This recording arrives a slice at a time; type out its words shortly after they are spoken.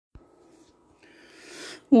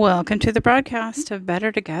Welcome to the broadcast of Better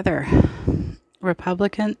Together.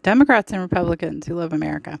 Democrats and Republicans who love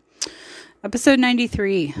America. Episode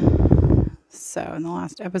 93. So in the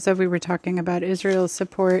last episode, we were talking about Israel's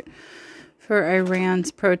support for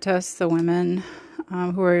Iran's protests, the women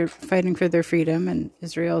who are fighting for their freedom, and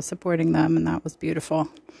Israel supporting them, and that was beautiful.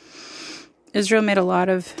 Israel made a lot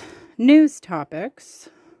of news topics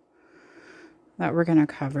that we're going to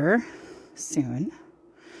cover soon.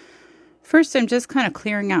 First, I'm just kind of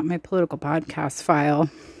clearing out my political podcast file.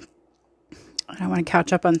 I want to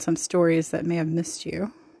catch up on some stories that may have missed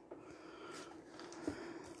you.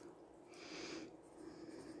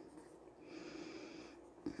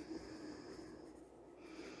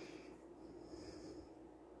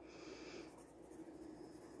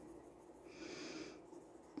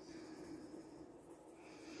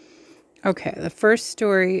 Okay, the first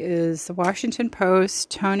story is the Washington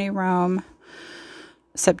Post, Tony Rome,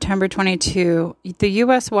 September 22. The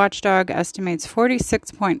U.S. watchdog estimates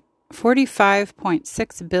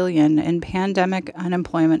 $45.6 billion in pandemic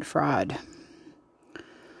unemployment fraud.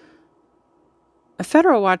 A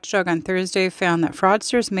federal watchdog on Thursday found that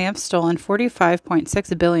fraudsters may have stolen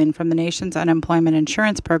 $45.6 billion from the nation's unemployment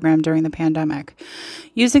insurance program during the pandemic,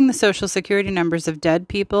 using the Social Security numbers of dead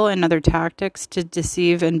people and other tactics to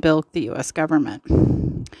deceive and bilk the U.S. government.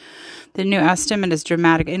 The new estimate is a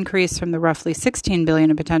dramatic increase from the roughly $16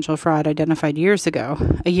 billion in potential fraud identified a year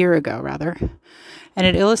ago, and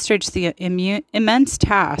it illustrates the immense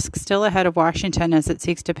task still ahead of Washington as it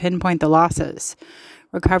seeks to pinpoint the losses,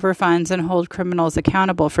 recover funds, and hold criminals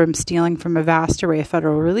accountable for stealing from a vast array of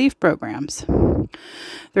federal relief programs. The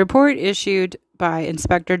report issued by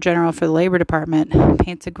Inspector General for the Labor Department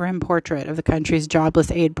paints a grim portrait of the country's jobless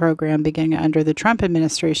aid program beginning under the Trump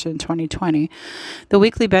administration in 2020. The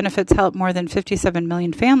weekly benefits helped more than 57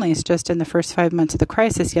 million families just in the first 5 months of the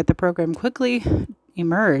crisis, yet the program quickly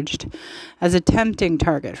emerged as a tempting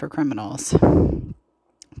target for criminals.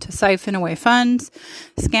 To siphon away funds,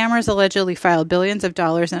 scammers allegedly filed billions of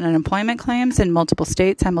dollars in unemployment claims in multiple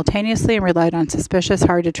states simultaneously and relied on suspicious,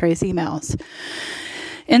 hard-to-trace emails.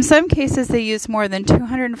 In some cases, they used more than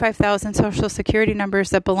 205,000 Social Security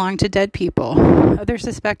numbers that belonged to dead people. Other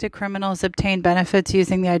suspected criminals obtained benefits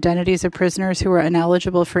using the identities of prisoners who were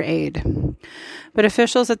ineligible for aid. But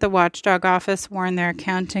officials at the watchdog office warned their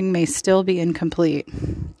accounting may still be incomplete.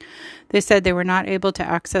 They said they were not able to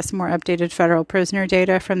access more updated federal prisoner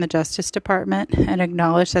data from the Justice Department and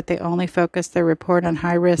acknowledged that they only focused their report on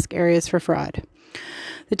high-risk areas for fraud.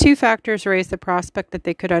 The two factors raised the prospect that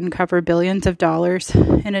they could uncover billions of dollars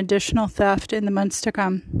in additional theft in the months to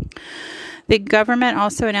come. The government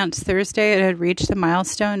also announced Thursday it had reached the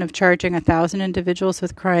milestone of charging 1,000 individuals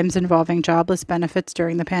with crimes involving jobless benefits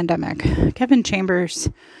during the pandemic. Kevin Chambers,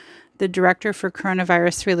 the director for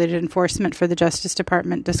coronavirus-related enforcement for the Justice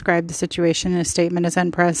Department, described the situation in a statement as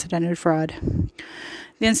unprecedented fraud.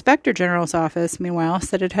 The Inspector General's office, meanwhile,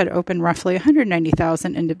 said it had opened roughly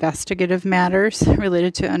 190,000 investigative matters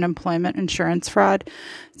related to unemployment insurance fraud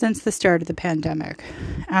since the start of the pandemic.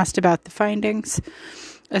 Asked about the findings,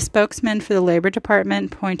 a spokesman for the Labor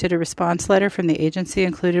Department pointed a response letter from the agency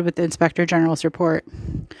included with the Inspector General's report.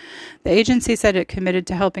 The agency said it committed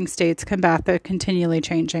to helping states combat the continually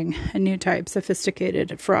changing and new types of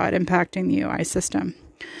sophisticated fraud impacting the UI system.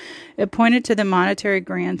 It pointed to the monetary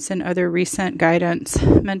grants and other recent guidance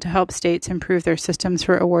meant to help states improve their systems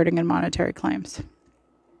for awarding and monitoring claims.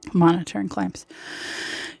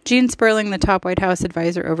 Gene Sperling, the top White House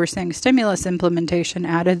advisor overseeing stimulus implementation,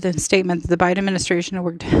 added the statement that the Biden administration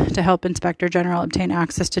worked to help Inspector General obtain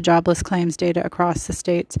access to jobless claims data across the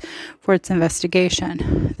states for its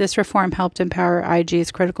investigation. This reform helped empower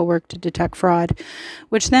IG's critical work to detect fraud,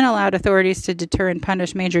 which then allowed authorities to deter and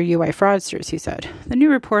punish major UI fraudsters, he said. The new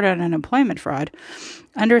report on unemployment fraud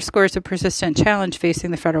underscores a persistent challenge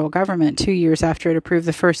facing the federal government 2 years after it approved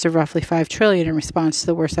the first of roughly $5 trillion in response to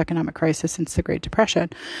the worst economic crisis since the Great Depression.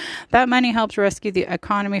 That money helped rescue the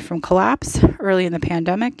economy from collapse early in the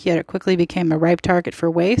pandemic, yet it quickly became a ripe target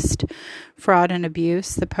for waste, fraud, and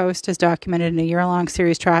abuse. The Post has documented in a year-long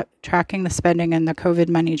series tracking the spending in the COVID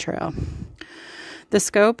money trail. The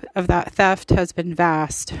scope of that theft has been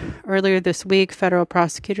vast. Earlier this week, federal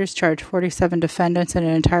prosecutors charged 47 defendants in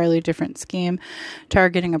an entirely different scheme,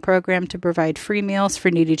 targeting a program to provide free meals for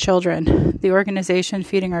needy children. The organization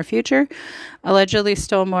Feeding Our Future allegedly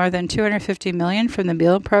stole more than $250 million from the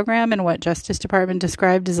meal program in what Justice Department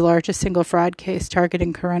described as the largest single fraud case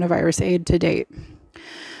targeting coronavirus aid to date.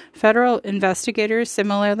 Federal investigators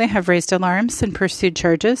similarly have raised alarms and pursued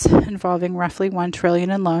charges involving roughly $1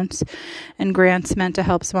 trillion in loans and grants meant to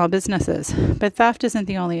help small businesses. But theft isn't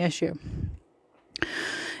the only issue.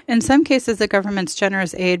 In some cases, the government's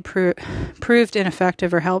generous aid proved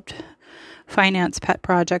ineffective or helped finance pet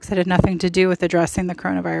projects that had nothing to do with addressing the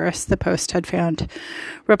coronavirus, the Post had found.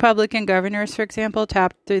 Republican governors, for example,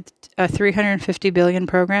 tapped a $350 billion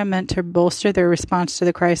program meant to bolster their response to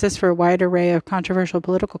the crisis for a wide array of controversial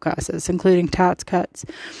political causes, including tax cuts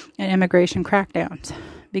and immigration crackdowns.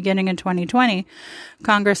 Beginning in 2020,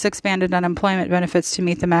 Congress expanded unemployment benefits to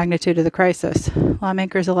meet the magnitude of the crisis.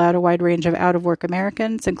 Lawmakers allowed a wide range of out-of-work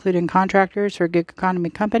Americans, including contractors for gig economy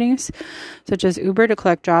companies, such as Uber, to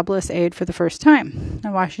collect jobless aid for the first time.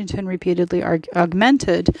 And Washington repeatedly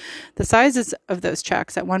augmented the sizes of those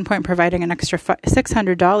checks, at one point providing an extra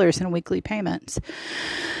 $600 in weekly payments.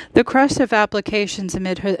 The crush of applications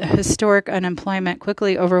amid historic unemployment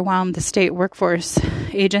quickly overwhelmed the state workforce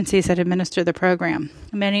agencies that administer the program.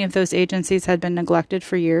 Many of those agencies had been neglected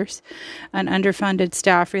for years, and underfunded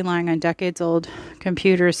staff relying on decades-old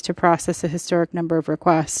computers to process a historic number of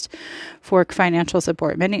requests for financial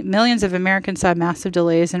support. Millions of Americans saw massive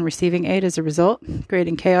delays in receiving aid as a result,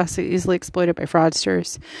 creating chaos easily exploited by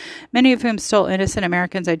fraudsters, many of whom stole innocent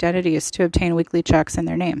Americans' identities to obtain weekly checks in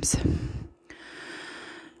their names.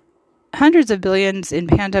 Hundreds of billions in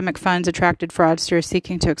pandemic funds attracted fraudsters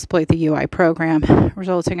seeking to exploit the UI program,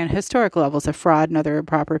 resulting in historic levels of fraud and other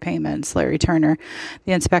improper payments, Larry Turner,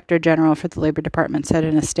 the Inspector General for the Labor Department, said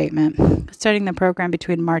in a statement. Studying the program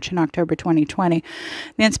between March and October 2020,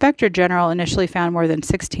 the Inspector General initially found more than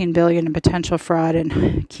 $16 billion in potential fraud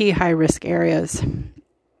in key high-risk areas.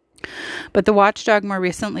 But the watchdog more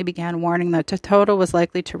recently began warning that the total was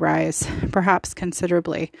likely to rise, perhaps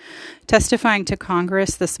considerably. Testifying to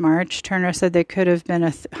Congress this March, Turner said there could have been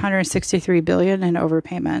 $163 billion in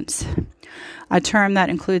overpayments, a term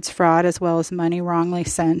that includes fraud as well as money wrongly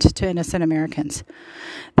sent to innocent Americans.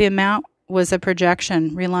 The amount was a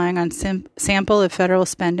projection relying on sample of federal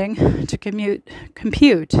spending to compute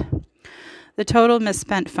the total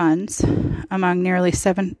misspent funds among nearly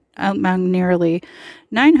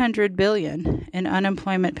 $900 billion in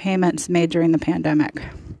unemployment payments made during the pandemic.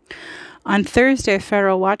 On Thursday,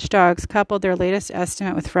 federal watchdogs coupled their latest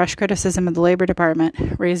estimate with fresh criticism of the Labor Department,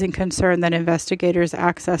 raising concern that investigators'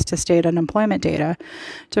 access to state unemployment data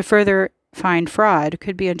to further find fraud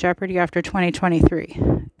could be in jeopardy after 2023.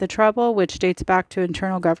 The trouble, which dates back to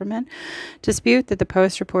internal government dispute that the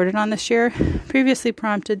Post reported on this year, previously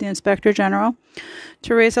prompted the Inspector General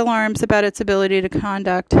to raise alarms about its ability to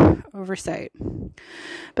conduct oversight.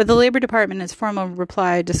 But the Labor Department, in its formal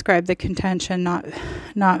reply, described the contention not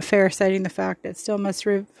fair, citing the fact it still must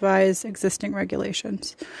revise existing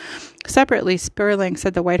regulations. Separately, Sperling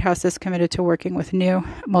said the White House is committed to working with new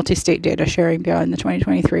multi-state data sharing beyond the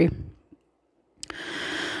 2023.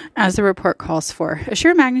 As the report calls for. A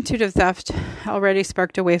sheer magnitude of theft already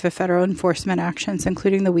sparked a wave of federal enforcement actions,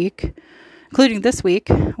 including this week,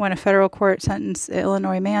 when a federal court sentenced an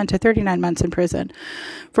Illinois man to 39 months in prison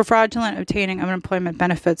for fraudulent obtaining unemployment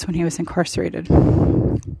benefits when he was incarcerated.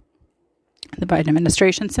 The Biden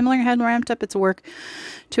administration similarly had ramped up its work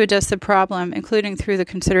to address the problem, including through the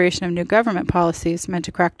consideration of new government policies meant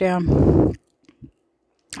to crack down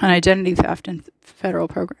on identity theft in federal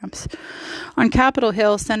programs. On Capitol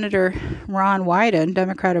Hill, Senator Ron Wyden,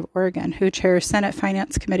 Democrat of Oregon, who chairs Senate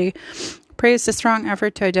Finance Committee, praised a strong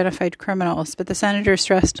effort to identify criminals, but the senator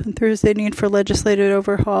stressed on Thursday the need for legislative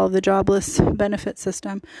overhaul of the jobless benefit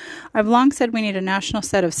system. I've long said we need a national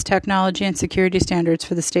set of technology and security standards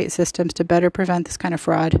for the state systems to better prevent this kind of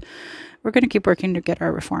fraud. We're going to keep working to get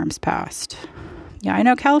our reforms passed. Yeah, I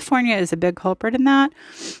know California is a big culprit in that.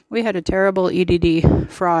 We had a terrible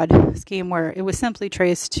EDD fraud scheme where it was simply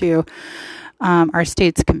traced to our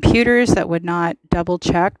state's computers that would not double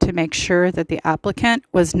check to make sure that the applicant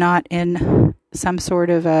was not in some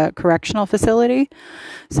sort of a correctional facility.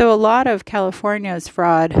 So a lot of California's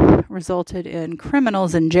fraud resulted in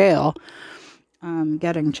criminals in jail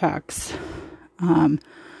getting checks.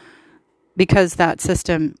 Because that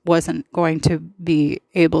system wasn't going to be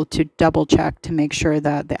able to double check to make sure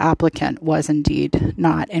that the applicant was indeed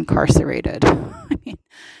not incarcerated. I mean,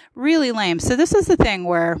 really lame. So this is the thing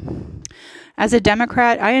where, as a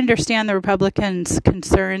Democrat, I understand the Republicans'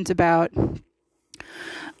 concerns about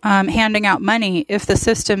handing out money if the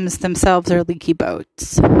systems themselves are leaky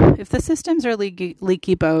boats. If the systems are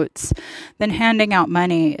leaky boats, then handing out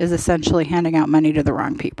money is essentially handing out money to the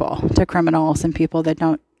wrong people, to criminals and people that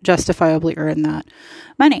don't justifiably earn that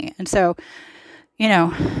money. And so, you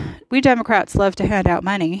know, we Democrats love to hand out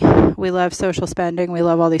money. We love social spending. We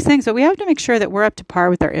love all these things, but we have to make sure that we're up to par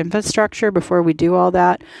with our infrastructure before we do all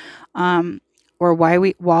that. or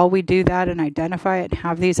while we do that and identify it and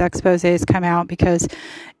have these exposés come out, because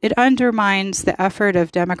it undermines the effort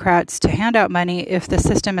of Democrats to hand out money if the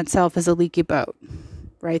system itself is a leaky boat,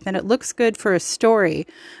 right? Then it looks good for a story,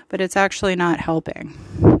 but it's actually not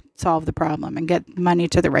helping solve the problem and get money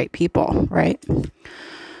to the right people, right?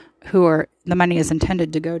 Who are the money is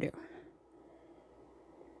intended to go to.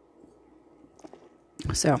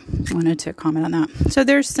 So I wanted to comment on that. So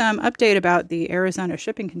there's some update about the Arizona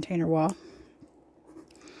shipping container wall.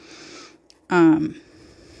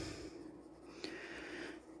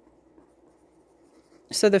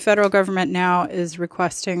 So the federal government now is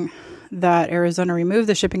requesting that Arizona remove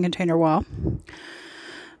the shipping container wall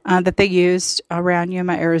that they used around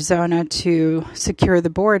Yuma, Arizona to secure the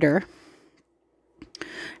border.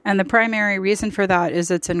 And the primary reason for that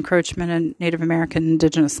is its encroachment in Native American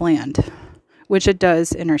indigenous land, which it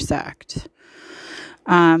does intersect.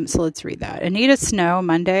 So let's read that. Anita Snow,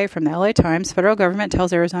 Monday, from the LA Times. Federal government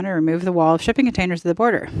tells Arizona to remove the wall of shipping containers at the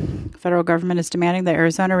border. Federal government is demanding that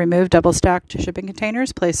Arizona remove double-stacked shipping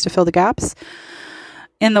containers placed to fill the gaps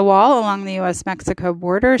in the wall along the U.S.-Mexico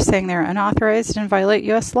border, saying they're unauthorized and violate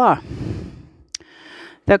U.S. law.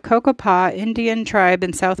 The Cocopah Indian tribe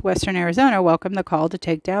in southwestern Arizona welcomed the call to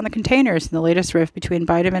take down the containers in the latest rift between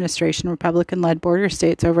Biden administration and Republican-led border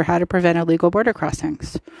states over how to prevent illegal border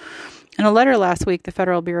crossings. In a letter last week, the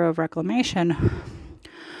Federal Bureau of Reclamation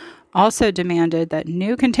also demanded that no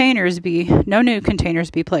new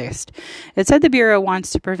containers be placed. It said the Bureau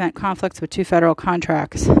wants to prevent conflicts with 2 federal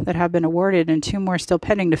contracts that have been awarded and 2 more still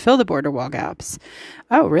pending to fill the border wall gaps.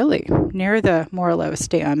 Oh, really? Near the Morelos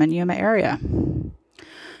Dam in Yuma area.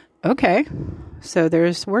 Okay, so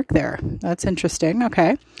there's work there. That's interesting.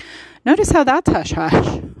 Okay. Notice how that's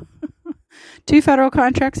hush-hush. 2 federal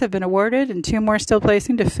contracts have been awarded and 2 more still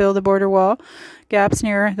placing to fill the border wall gaps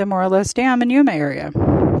near the Morelos Dam in Yuma area.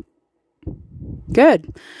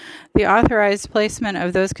 Good. The authorized placement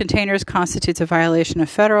of those containers constitutes a violation of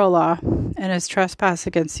federal law and is trespass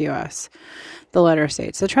against the U.S., the letter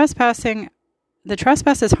states. The trespass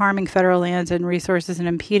is harming federal lands and resources and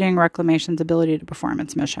impeding Reclamation's ability to perform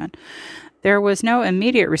its mission. There was no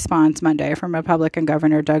immediate response Monday from Republican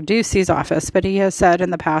Governor Doug Ducey's office, but he has said in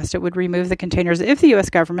the past it would remove the containers if the U.S.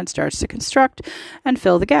 government starts to construct and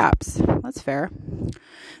fill the gaps. That's fair.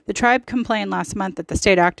 The tribe complained last month that the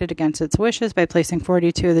state acted against its wishes by placing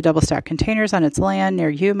 42 of the double-stacked containers on its land near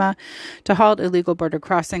Yuma to halt illegal border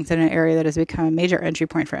crossings in an area that has become a major entry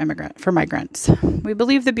point for migrants. We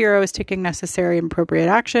believe the Bureau is taking necessary and appropriate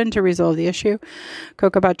action to resolve the issue,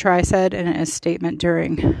 Cocopah Tri said in a statement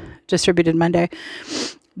distributed Monday.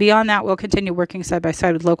 Beyond that, we'll continue working side by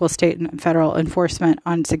side with local, state, and federal enforcement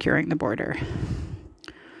on securing the border.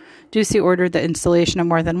 Ducey ordered the installation of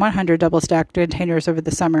more than 100 double-stacked containers over the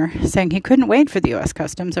summer, saying he couldn't wait for the U.S.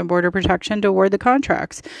 Customs and Border Protection to award the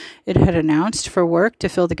contracts it had announced for work to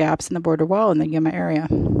fill the gaps in the border wall in the Yuma area.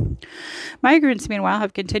 Migrants, meanwhile,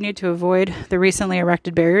 have continued to avoid the recently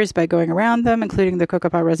erected barriers by going around them, including the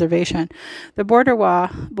Cocopah Reservation. The border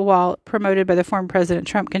wall promoted by the former President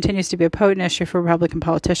Trump continues to be a potent issue for Republican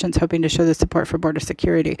politicians hoping to show the support for border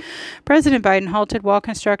security. President Biden halted wall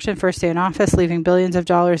construction first day in office, leaving billions of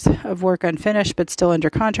dollars of work unfinished but still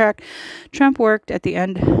under contract. Trump worked at the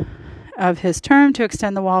end of his term to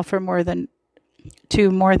extend the wall for more than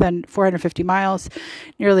 450 miles,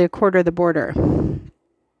 nearly a quarter of the border.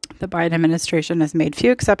 The Biden administration has made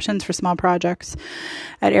few exceptions for small projects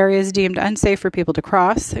at areas deemed unsafe for people to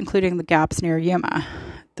cross, including the gaps near Yuma.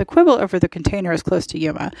 The quibble over the containers close to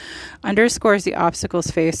Yuma underscores the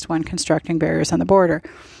obstacles faced when constructing barriers on the border.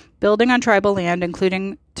 Building on tribal land,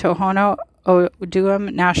 including Tohono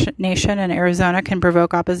O'odham Nation in Arizona, can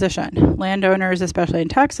provoke opposition. Landowners, especially in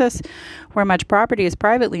Texas, where much property is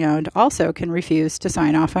privately owned, also can refuse to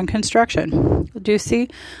sign off on construction.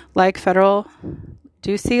 Ducey, like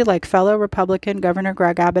fellow Republican Governor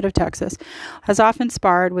Greg Abbott of Texas, has often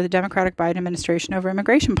sparred with the Democratic Biden administration over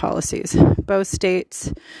immigration policies. Both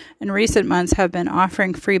states in recent months have been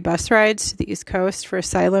offering free bus rides to the East Coast for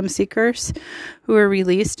asylum seekers who are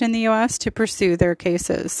released in the U.S. to pursue their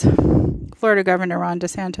cases. Florida Governor Ron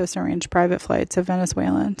DeSantis arranged private flights of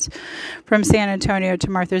Venezuelans from San Antonio to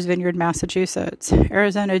Martha's Vineyard, Massachusetts.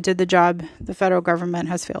 Arizona did the job the federal government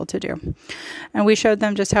has failed to do. And we showed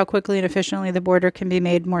them just how quickly and efficiently the border can be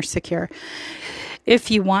made more secure. If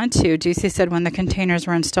you want to, Ducey said when the containers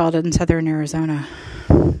were installed in southern Arizona.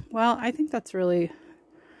 Well, I think that's really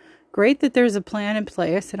great that there's a plan in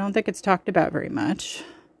place. I don't think it's talked about very much.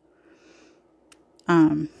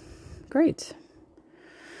 Great.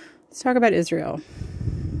 Let's talk about Israel.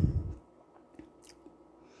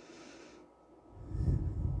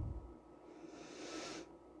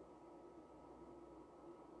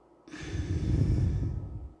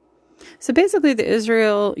 So basically, the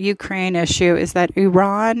Israel-Ukraine issue is that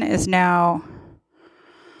Iran is now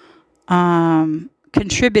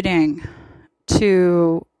contributing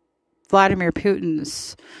to Vladimir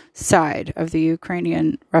Putin's side of the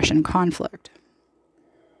Ukrainian-Russian conflict.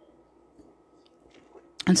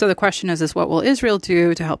 And so the question is what will Israel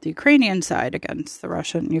do to help the Ukrainian side against the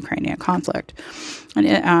Russian-Ukrainian conflict?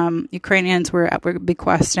 And Ukrainians were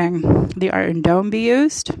bequesting the Iron Dome be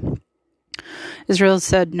used. Israel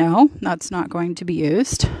said no, that's not going to be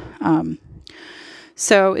used.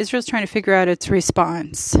 So Israel's trying to figure out its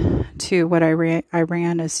response to what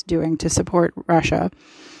Iran is doing to support Russia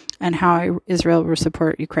and how Israel will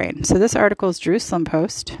support Ukraine. So this article is Jerusalem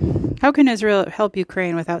Post. How can Israel help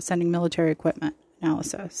Ukraine without sending military equipment?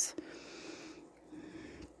 Analysis.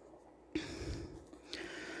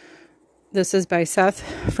 This is by Seth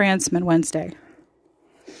Fransman, Wednesday.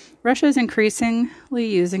 Russia is increasingly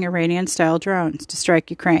using Iranian-style drones to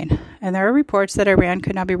strike Ukraine, and there are reports that Iran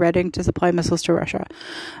could now be ready to supply missiles to Russia,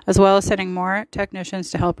 as well as sending more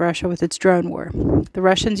technicians to help Russia with its drone war. The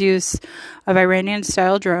Russians' use of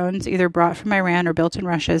Iranian-style drones, either brought from Iran or built in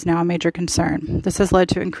Russia, is now a major concern. This has led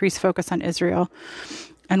to increased focus on Israel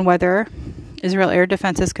and whether Israel air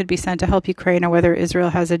defenses could be sent to help Ukraine, or whether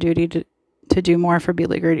Israel has a duty to do more for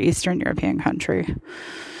beleaguered Eastern European country.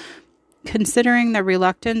 Considering the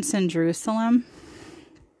reluctance in Jerusalem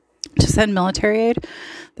to send military aid,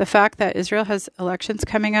 the fact that Israel has elections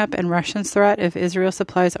coming up and Russia's threat if Israel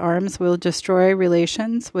supplies arms will destroy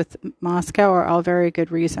relations with Moscow are all very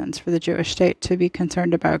good reasons for the Jewish state to be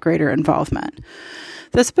concerned about greater involvement.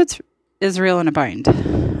 This puts Israel in a bind.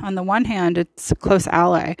 On the one hand, it's a close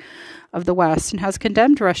ally of the West and has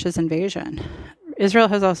condemned Russia's invasion. Israel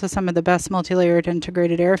has also some of the best multi-layered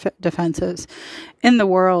integrated air defenses in the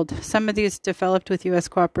world. Some of these developed with U.S.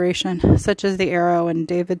 cooperation, such as the Arrow and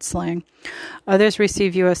David Sling. Others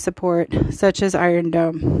receive U.S. support, such as Iron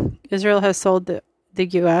Dome. Israel has sold the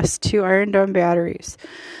U.S. 2 Iron Dome batteries.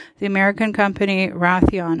 The American company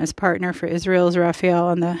Raytheon is partner for Israel's Rafael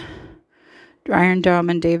and the Iron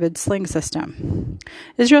Dome and David Sling system.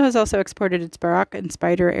 Israel has also exported its Barak and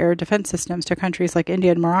Spider air defense systems to countries like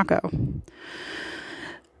India and Morocco.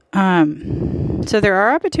 So there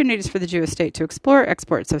are opportunities for the Jewish state to explore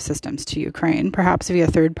exports of systems to Ukraine, perhaps via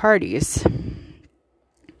third parties.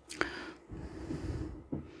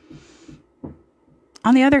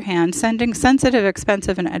 On the other hand, sending sensitive,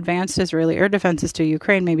 expensive, and advanced Israeli air defenses to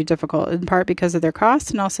Ukraine may be difficult, in part because of their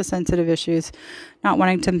cost and also sensitive issues, not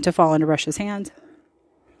wanting them to fall into Russia's hands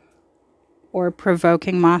or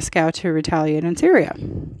provoking Moscow to retaliate in Syria.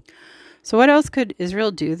 So what else could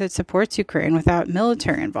Israel do that supports Ukraine without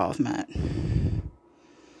military involvement?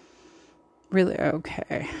 Really,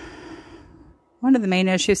 okay. One of the main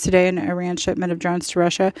issues today in Iran's shipment of drones to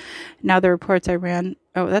Russia. Now the reports Iran...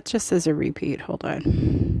 Oh, that just says a repeat. Hold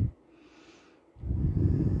on.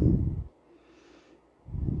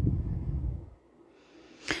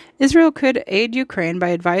 Israel could aid Ukraine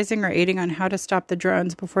by advising or aiding on how to stop the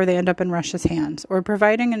drones before they end up in Russia's hands, or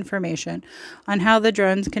providing information on how the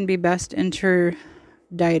drones can be best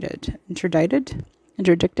interdicted.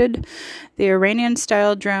 The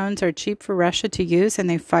Iranian-style drones are cheap for Russia to use, and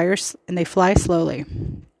they fly slowly.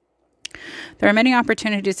 There are many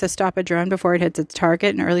opportunities to stop a drone before it hits its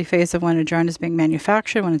target, an early phase of when a drone is being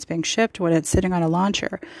manufactured, when it's being shipped, when it's sitting on a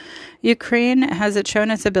launcher. Ukraine has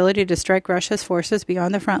shown its ability to strike Russia's forces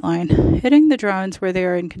beyond the front line, hitting the drones where they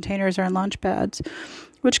are in containers or in launch pads,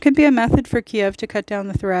 which could be a method for Kiev to cut down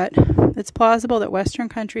the threat. It's plausible that Western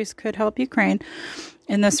countries could help Ukraine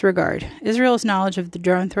in this regard. Israel's knowledge of the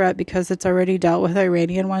drone threat, because it's already dealt with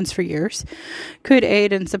Iranian ones for years, could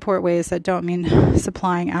aid and support ways that don't mean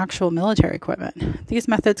supplying actual military equipment. These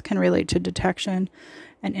methods can relate to detection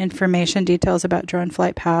and information details about drone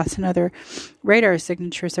flight paths and other radar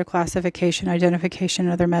signatures or classification, identification,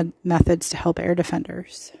 and other methods to help air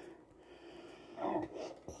defenders.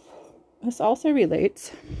 This also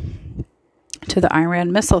relates to the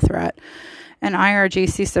Iran missile threat and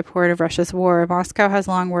IRGC support of Russia's war. Moscow has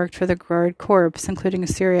long worked for the Guard Corps, including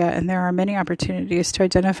Syria, and there are many opportunities to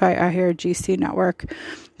identify IRGC network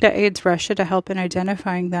that aids Russia to help in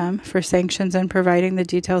identifying them for sanctions and providing the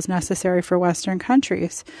details necessary for Western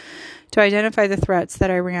countries to identify the threats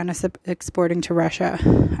that Iran is exporting to Russia.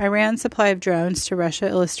 Iran's supply of drones to Russia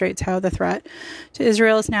illustrates how the threat to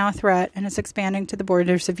Israel is now a threat and is expanding to the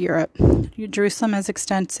borders of Europe. Jerusalem has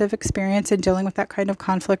extensive experience in dealing with that kind of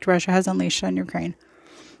conflict Russia has unleashed on Ukraine.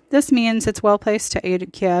 This means it's well placed to aid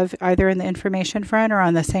Kiev either in the information front or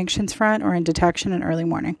on the sanctions front or in detection and early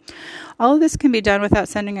warning. All of this can be done without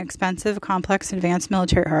sending expensive, complex, advanced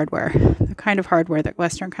military hardware, the kind of hardware that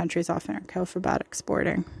Western countries often are careful about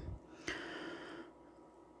exporting.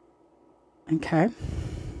 Okay.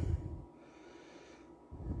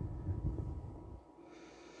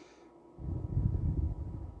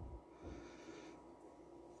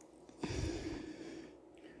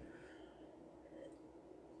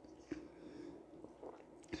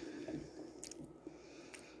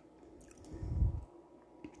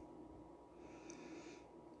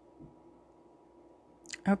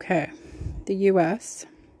 Okay. The U.S.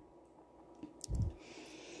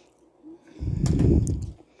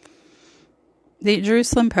 The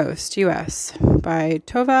Jerusalem Post, U.S. by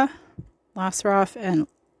Tova Lasroff and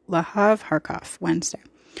Lahav Harkov, Wednesday.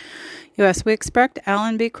 U.S. We expect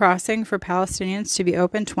Allenby crossing for Palestinians to be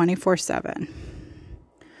open 24/7.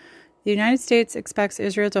 The United States expects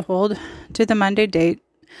Israel to hold to the Monday date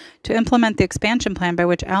to implement the expansion plan by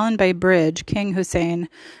which Allenby Bridge, King Hussein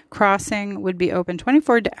crossing, would be open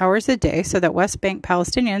 24 hours a day so that West Bank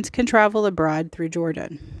Palestinians can travel abroad through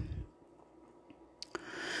Jordan.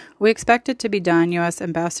 We expect it to be done, U.S.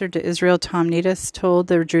 Ambassador to Israel Tom Needus told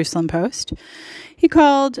the Jerusalem Post. He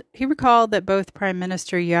recalled that both Prime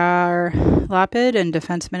Minister Yair Lapid and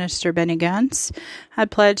Defense Minister Benny Gantz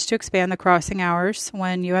had pledged to expand the crossing hours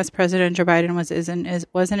when U.S. President Joe Biden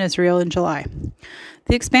was in Israel in July.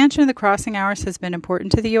 The expansion of the crossing hours has been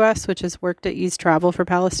important to the U.S., which has worked to ease travel for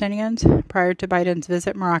Palestinians. Prior to Biden's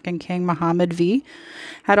visit, Moroccan King Mohammed V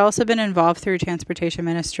had also been involved through Transportation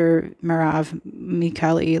Minister Merav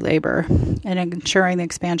Michaeli Labor in ensuring the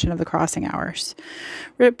expansion of the crossing hours.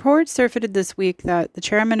 Reports surfaced this week that the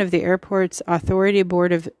chairman of the airport's authority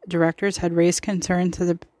board of directors had raised concerns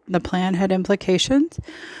that the plan had implications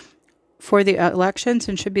for the elections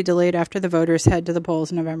and should be delayed after the voters head to the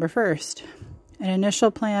polls November 1st. An initial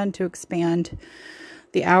plan to expand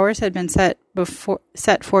the hours had been set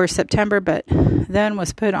for September, but then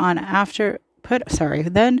was put off after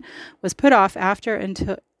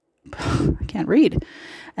until I can't read.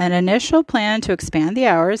 An initial plan to expand the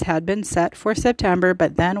hours had been set for September,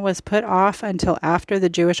 but then was put off until after the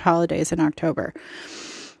Jewish holidays in October.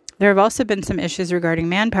 There have also been some issues regarding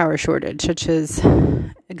manpower shortage, such as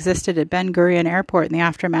existed at Ben Gurion Airport in the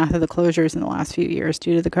aftermath of the closures in the last few years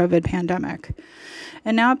due to the COVID pandemic.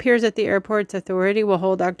 It now appears that the airport's authority will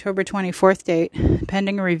hold October 24th date,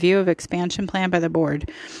 pending a review of expansion plan by the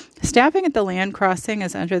board. Staffing at the land crossing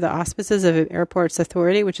is under the auspices of the airport's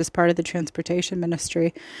authority, which is part of the Transportation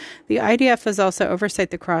Ministry. The IDF has also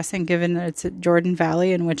oversight the crossing, given that it's at Jordan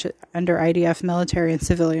Valley, in which under IDF military and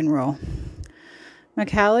civilian rule.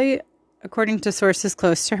 McCallie, according to sources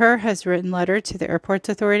close to her, has written a letter to the airport's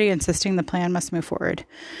authority insisting the plan must move forward.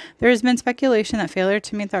 There has been speculation that failure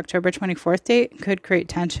to meet the October 24th date could create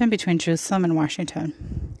tension between Jerusalem and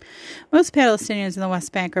Washington. Most Palestinians in the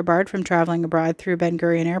West Bank are barred from traveling abroad through Ben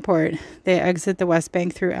Gurion Airport. They exit the West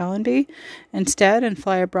Bank through Allenby instead and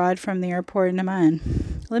fly abroad from the airport in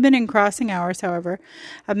Amman. Limiting crossing hours, however,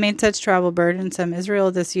 have made such travel burdensome.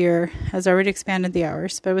 Israel this year has already expanded the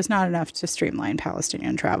hours, but it was not enough to streamline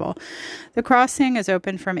Palestinian travel. The crossing is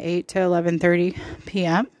open from 8 to 11:30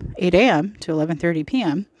 p.m., 8 a.m. to 11:30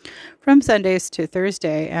 p.m. from Sundays to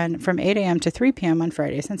Thursday, and from 8 a.m. to 3 p.m. on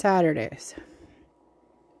Fridays and Saturdays.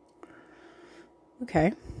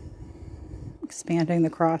 Okay. Expanding the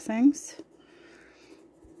crossings.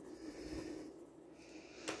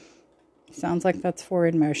 Sounds like that's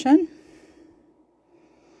forward motion.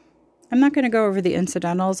 I'm not going to go over the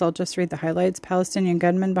incidentals. I'll just read the highlights. Palestinian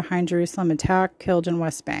gunmen behind Jerusalem attack, killed in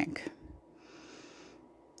West Bank.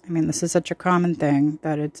 I mean, this is such a common thing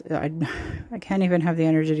that I can't even have the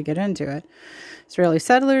energy to get into it. Israeli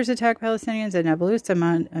settlers attack Palestinians at Nablus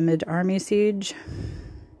amid army siege.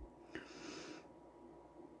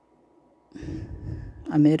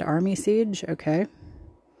 Amid army siege, okay.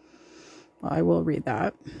 Well, I will read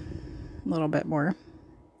that a little bit more.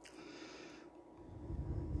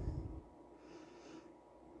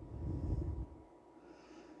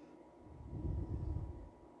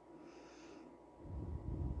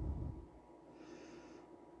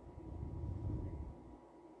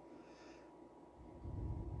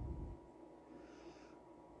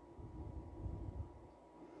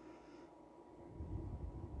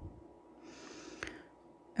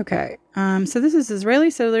 Okay, so this is Israeli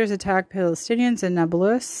settlers attack Palestinians in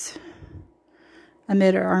Nablus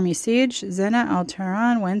amid army siege. Zena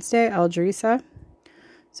al-Tehran, Wednesday, Al-Jarisa.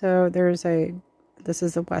 So this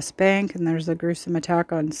is the West Bank, and there's a gruesome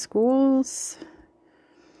attack on schools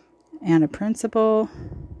and a principal.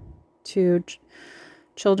 Two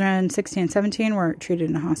children, 16 and 17, were treated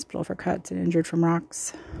in a hospital for cuts and injured from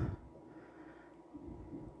rocks.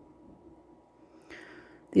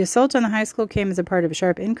 The assault on the high school came as a part of a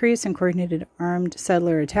sharp increase in coordinated armed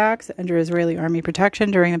settler attacks under Israeli army protection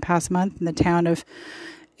during the past month in the town of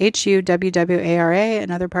HUWWARA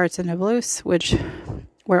and other parts of Nablus,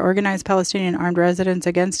 where organized Palestinian armed resistance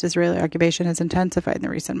against Israeli occupation has intensified in the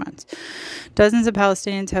recent months. Dozens of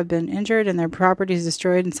Palestinians have been injured and their properties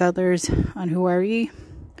destroyed, and settlers on Huwara,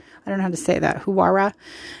 I don't know how to say that, Huwara,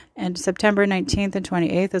 and September 19th and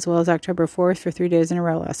 28th, as well as October 4th for 3 days in a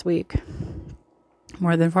row last week.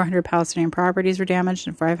 More than 400 Palestinian properties were damaged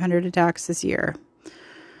in 500 attacks this year.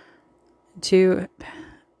 2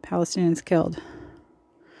 Palestinians killed.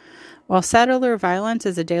 While settler violence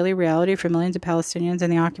is a daily reality for millions of Palestinians in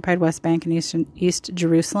the occupied West Bank and East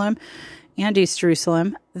Jerusalem,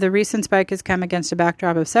 the recent spike has come against a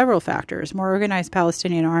backdrop of several factors: more organized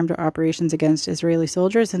Palestinian armed operations against Israeli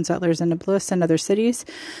soldiers and settlers in Nablus and other cities,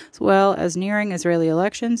 as well as nearing Israeli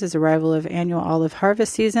elections, as arrival of annual olive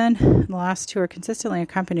harvest season. The last 2 are consistently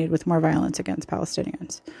accompanied with more violence against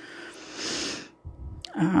Palestinians.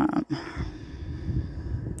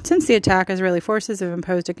 Since the attack, Israeli forces have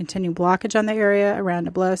imposed a continued blockage on the area around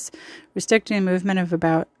Nablus, restricting the movement of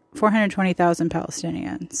about 420,000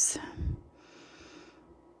 Palestinians,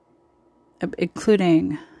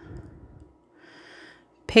 including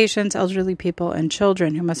patients, elderly people, and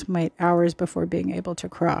children who must wait hours before being able to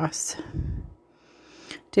cross.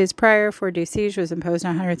 Days prior, a 4-day siege was imposed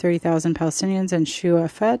on 130,000 Palestinians in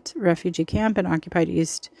Shuafat refugee camp in occupied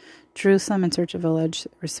East Jerusalem in search of alleged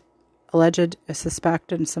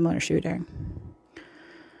suspect in a similar shooting.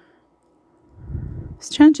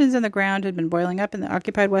 Tensions in the ground had been boiling up in the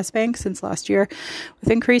occupied West Bank since last year, with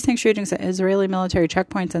increasing shootings at Israeli military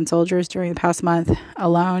checkpoints and soldiers. During the past month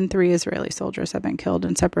alone, 3 Israeli soldiers have been killed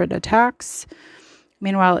in separate attacks.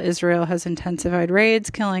 Meanwhile, Israel has intensified raids,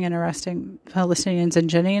 killing and arresting Palestinians in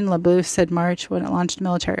Jenin. Nablus said March when it launched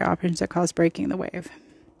military operations that caused breaking the wave.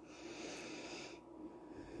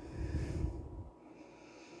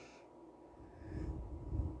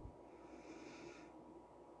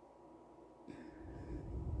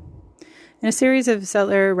 In a series of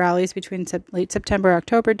settler rallies between late September and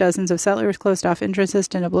October, dozens of settlers closed off entrances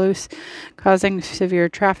to Nablus, causing severe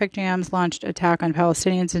traffic jams, launched attack on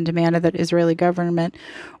Palestinians, and demanded that Israeli government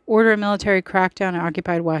order a military crackdown on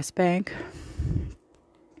occupied West Bank.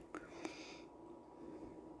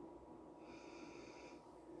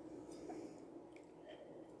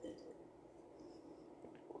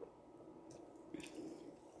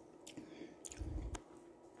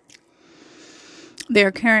 They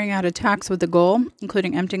are carrying out attacks with the goal,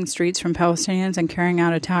 including emptying streets from Palestinians and carrying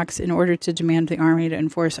out attacks in order to demand the army to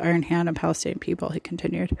enforce iron hand on Palestinian people, he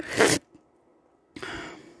continued.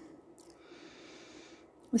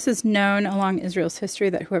 This is known along Israel's history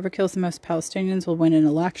that whoever kills the most Palestinians will win in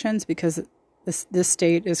elections because this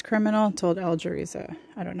state is criminal, told Al Jazeera.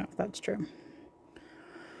 I don't know if that's true.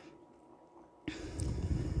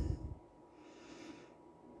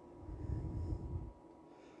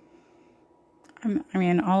 I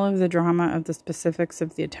mean, all of the drama of the specifics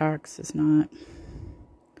of the attacks is not...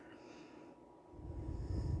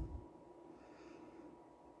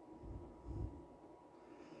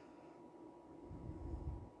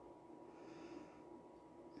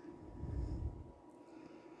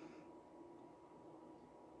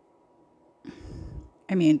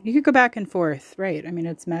 I mean, you could go back and forth, right? I mean,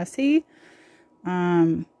 it's messy.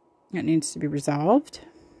 It needs to be resolved.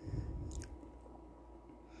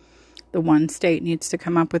 The one state needs to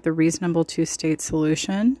come up with a reasonable 2-state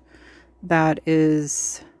solution that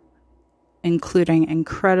is including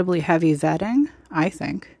incredibly heavy vetting, I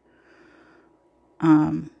think.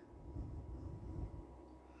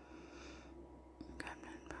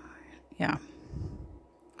 Yeah.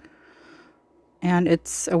 And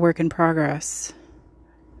it's a work in progress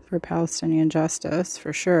for Palestinian justice,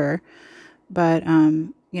 for sure. But,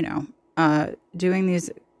 doing these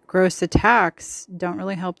gross attacks don't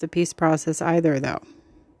really help the peace process either, though.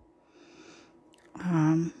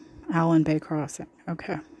 Allen Bay Crossing.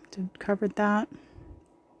 Okay. Covered that.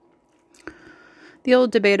 The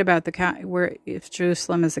old debate about if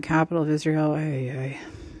Jerusalem is the capital of Israel, I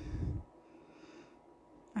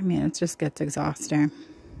mean, it just gets exhausting.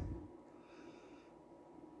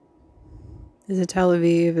 Is it Tel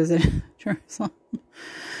Aviv? Is it Jerusalem?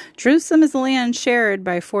 Jerusalem is the land shared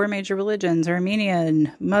by 4 major religions: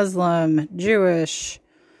 Armenian, Muslim, Jewish.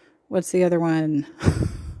 What's the other one?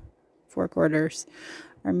 4 quarters.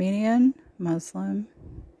 Armenian, Muslim,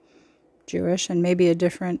 Jewish, and maybe a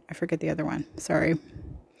different, I forget the other one. Sorry.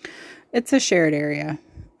 It's a shared area.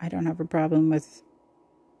 I don't have a problem with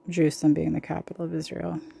Jerusalem being the capital of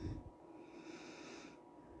Israel.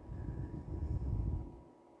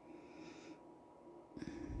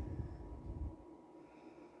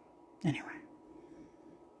 Anyway.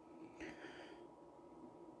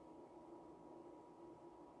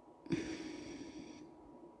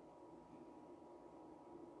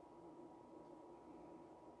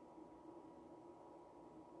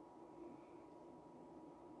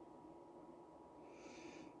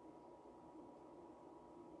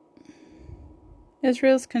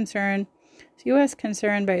 Israel's concern, U.S.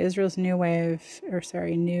 concerned by Israel's new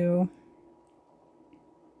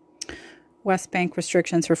West Bank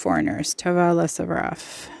restrictions for foreigners. Tova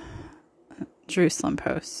Lesaraf, Jerusalem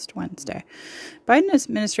Post, Wednesday. Biden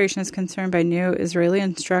administration is concerned by new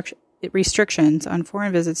Israeli restrictions on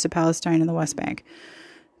foreign visits to Palestine and the West Bank.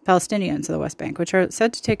 Palestinians of the West Bank, which are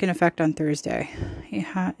said to take an effect on Thursday. It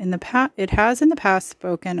has in the past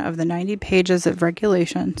spoken of the 90 pages of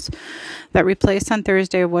regulations that replaced on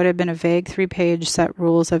Thursday what had been a vague 3-page set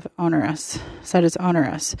as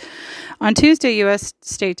onerous. On Tuesday, U.S.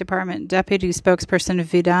 State Department Deputy Spokesperson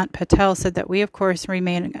Vedant Patel said that we, of course,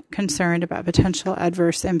 remain concerned about potential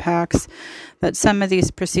adverse impacts that some of these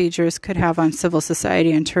procedures could have on civil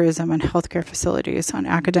society and tourism, on healthcare facilities, on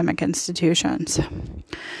academic institutions.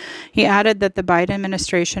 He added that the Biden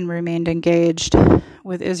administration remained engaged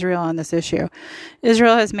with Israel on this issue.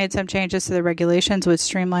 Israel has made some changes to the regulations which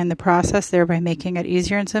streamline the process, thereby making it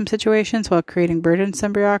easier in some situations while creating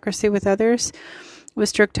burdensome bureaucracy with others, with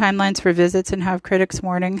strict timelines for visits, and have critics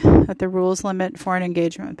warning that the rules limit foreign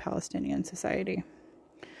engagement with Palestinian society.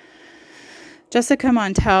 Jessica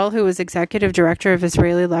Montel, who was executive director of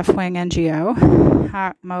Israeli left-wing NGO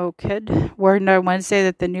Moked, warned on Wednesday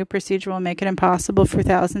that the new procedure will make it impossible for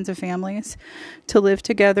thousands of families to live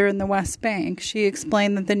together in the West Bank. She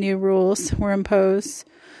explained that the new rules will impose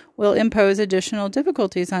additional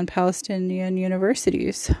difficulties on Palestinian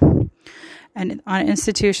universities and on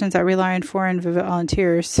institutions that rely on foreign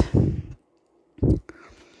volunteers.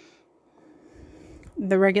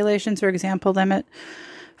 The regulations, for example, limit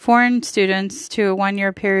foreign students to a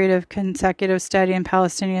 1-year period of consecutive study in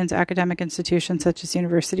Palestinians' academic institutions such as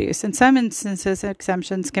universities. In some instances,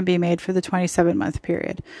 exemptions can be made for the 27-month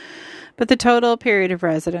period. But the total period of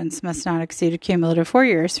residence must not exceed a cumulative 4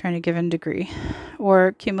 years for any given degree,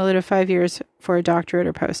 or cumulative 5 years for a doctorate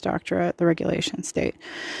or postdoctorate, the regulations state.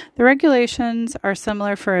 The regulations are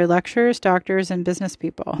similar for lecturers, doctors, and business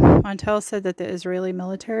people. Montel said that the Israeli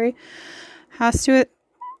military has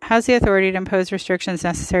the authority to impose restrictions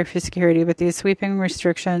necessary for security, but these sweeping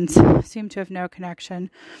restrictions seem to have no connection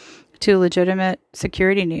to legitimate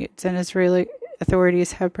security needs, and Israeli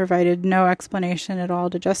authorities have provided no explanation at all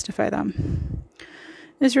to justify them.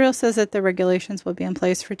 Israel says that the regulations will be in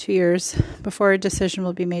place for 2 years before a decision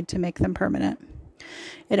will be made to make them permanent.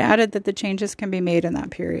 It added that the changes can be made in that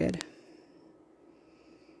period.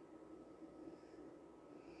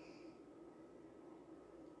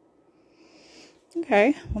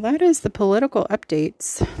 Okay, well, that is the political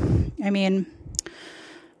updates. I mean,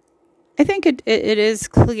 I think it is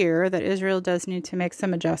clear that Israel does need to make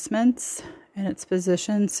some adjustments in its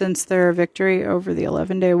position since their victory over the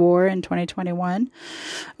 11-day war in 2021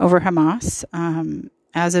 over Hamas.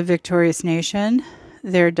 As a victorious nation,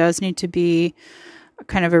 there does need to be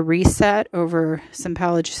kind of a reset over some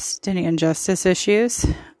Palestinian justice issues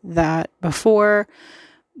that before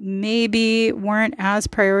maybe weren't as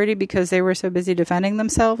priority because they were so busy defending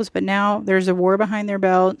themselves, but now there's a war behind their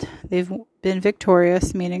belt. They've been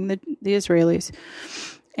victorious, meaning the Israelis,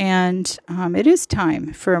 and it is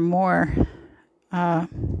time for more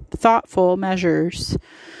thoughtful measures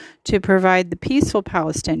to provide the peaceful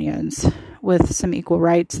Palestinians with some equal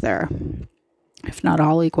rights there, if not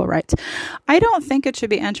all equal rights. I don't think it should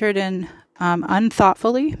be entered in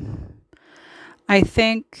unthoughtfully. I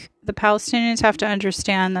think the Palestinians have to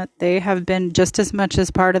understand that they have been just as much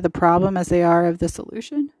as part of the problem as they are of the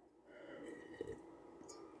solution.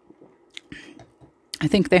 I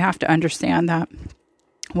think they have to understand that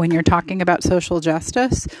when you're talking about social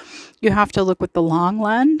justice, you have to look with the long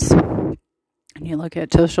lens. And you look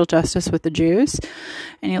at social justice with the Jews,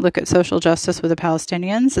 and you look at social justice with the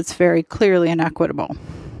Palestinians. It's very clearly inequitable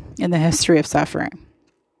in the history of suffering.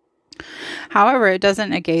 However, it doesn't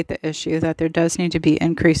negate the issue that there does need to be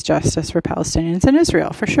increased justice for Palestinians in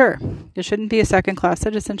Israel, for sure. It shouldn't be a second-class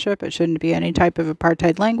citizenship. It shouldn't be any type of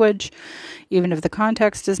apartheid language, even if the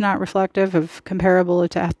context is not reflective of comparable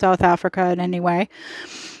to South Africa in any way.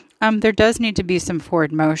 There does need to be some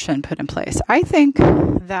forward motion put in place. I think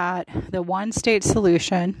that the one-state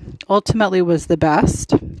solution ultimately was the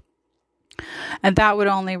best, and that would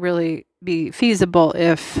only really be feasible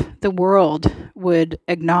if the world would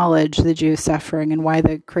acknowledge the Jews' suffering and why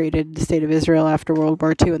they created the state of Israel after World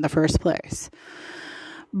War II in the first place.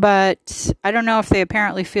 But I don't know if they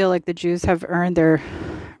apparently feel like the Jews have earned their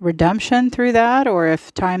redemption through that, or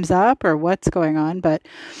if time's up, or what's going on. But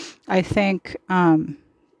I think a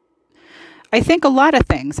lot of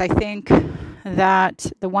things. I think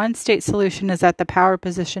that the one-state solution is at the power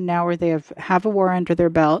position now where they have a war under their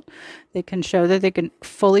belt. They can show that they can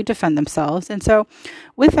fully defend themselves. And so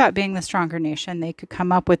with that being the stronger nation, they could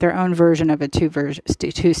come up with their own version of a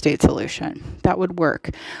two-state solution. That would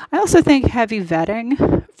work. I also think heavy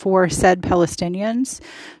vetting for said Palestinians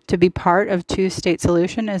to be part of two-state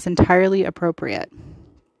solution is entirely appropriate.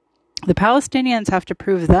 The Palestinians have to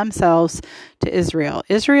prove themselves to Israel.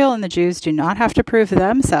 Israel and the Jews do not have to prove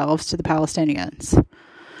themselves to the Palestinians.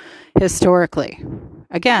 Historically.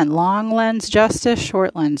 Again, long lens justice,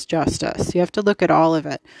 short lens justice. You have to look at all of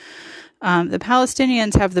it. The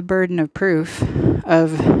Palestinians have the burden of proof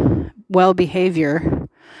of well behavior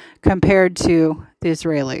compared to the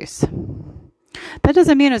Israelis. That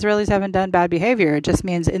doesn't mean Israelis haven't done bad behavior. It just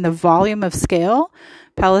means in the volume of scale,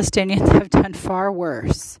 Palestinians have done far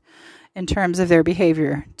worse in terms of their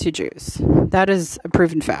behavior to Jews. That is a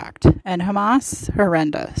proven fact. And Hamas,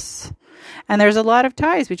 horrendous. And there's a lot of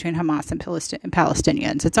ties between Hamas and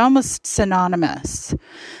Palestinians. It's almost synonymous.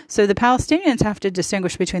 So the Palestinians have to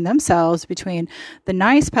distinguish between themselves, between the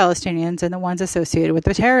nice Palestinians and the ones associated with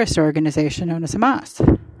the terrorist organization known as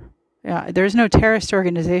Hamas. Yeah, there's no terrorist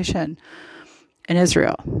organization in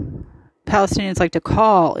Israel. Palestinians like to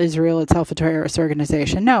call Israel itself a terrorist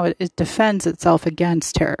organization. No, it defends itself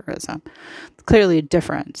against terrorism. It's clearly a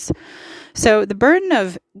difference. So the burden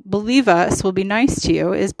of believe us, will be nice to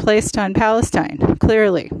you, is placed on Palestine,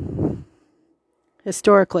 clearly,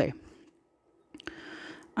 historically.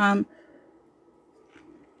 That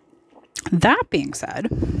being said,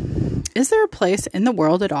 is there a place in the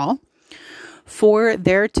world at all for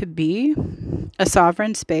there to be a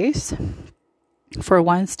sovereign space for a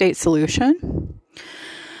one-state solution?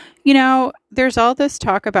 You know, there's all this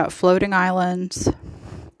talk about floating islands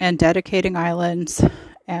and dedicating islands.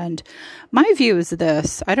 And my view is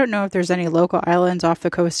this. I don't know if there's any local islands off the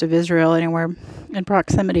coast of Israel anywhere in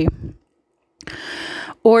proximity,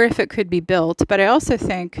 or if it could be built. But I also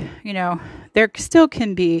think, you know, there still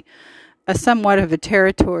can be a somewhat of a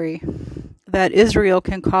territory that Israel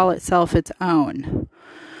can call itself its own.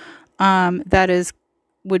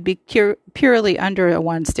 Would be purely under a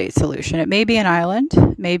one-state solution. It may be an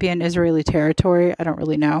island, maybe an Israeli territory. I don't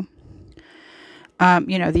really know.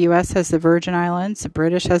 You know, the U.S. has the Virgin Islands, the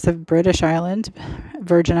British has the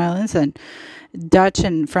Virgin Islands, and Dutch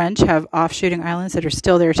and French have offshooting islands that are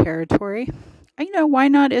still their territory. You know, why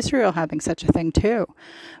not Israel having such a thing too?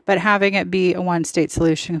 But having it be a one-state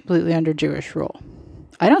solution completely under Jewish rule.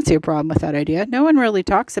 I don't see a problem with that idea. No one really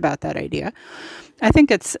talks about that idea. I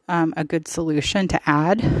think it's a good solution to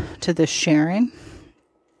add to this sharing.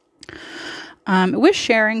 With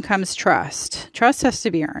sharing comes trust. Trust has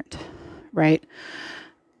to be earned, right?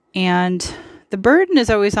 And the burden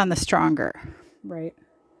is always on the stronger, right?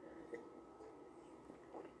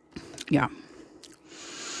 Yeah.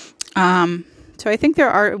 So I think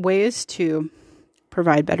there are ways to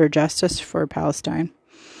provide better justice for Palestine.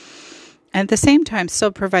 And at the same time, still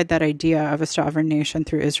provide that idea of a sovereign nation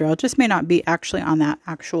through Israel. It just may not be actually on that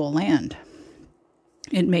actual land.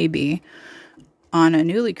 It may be on a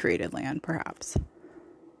newly created land, perhaps.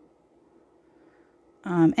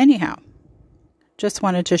 Anyhow, just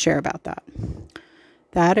wanted to share about that.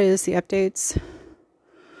 That is the updates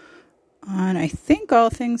on, I think, all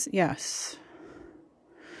things news.